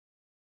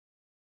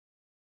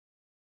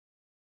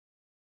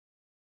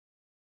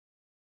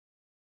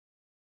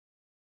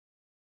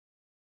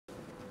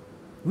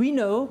We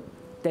know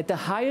that the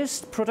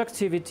highest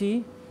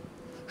productivity,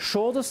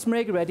 shortest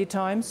make-ready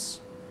times,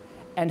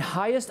 and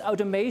highest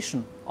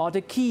automation are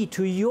the key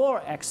to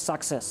your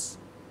success.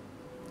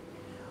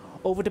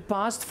 Over the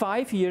past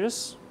 5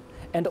 years,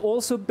 and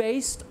also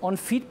based on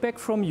feedback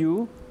from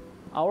you,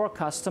 our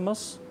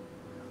customers,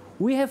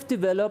 we have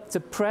developed the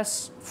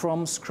press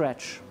from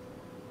scratch.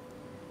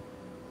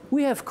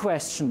 We have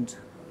questioned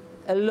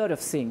a lot of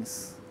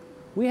things.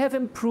 We have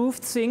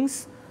improved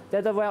things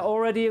that were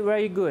already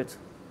very good.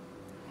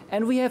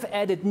 And we have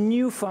added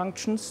new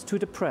functions to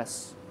the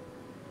press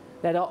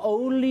that are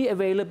only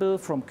available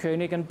from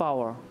Koenig &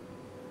 Bauer.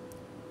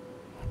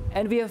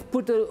 And we have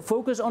put a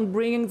focus on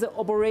bringing the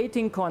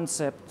operating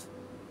concept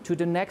to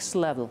the next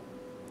level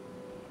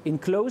in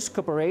close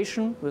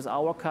cooperation with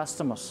our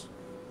customers.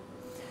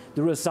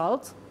 The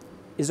result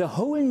is a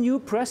whole new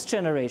press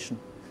generation,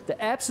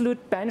 the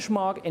absolute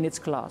benchmark in its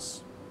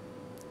class.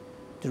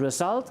 The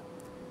result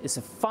is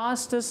the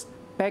fastest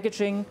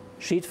packaging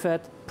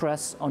sheet-fed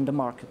press on the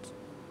market.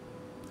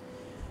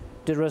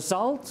 The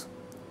result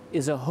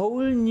is a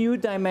whole new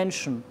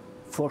dimension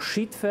for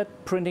sheet-fed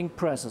printing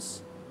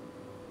presses,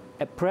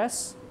 a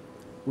press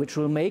which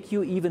will make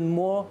you even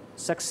more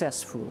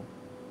successful.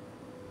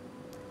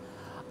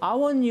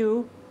 Our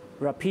new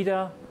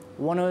Rapida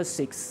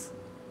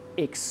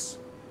 106X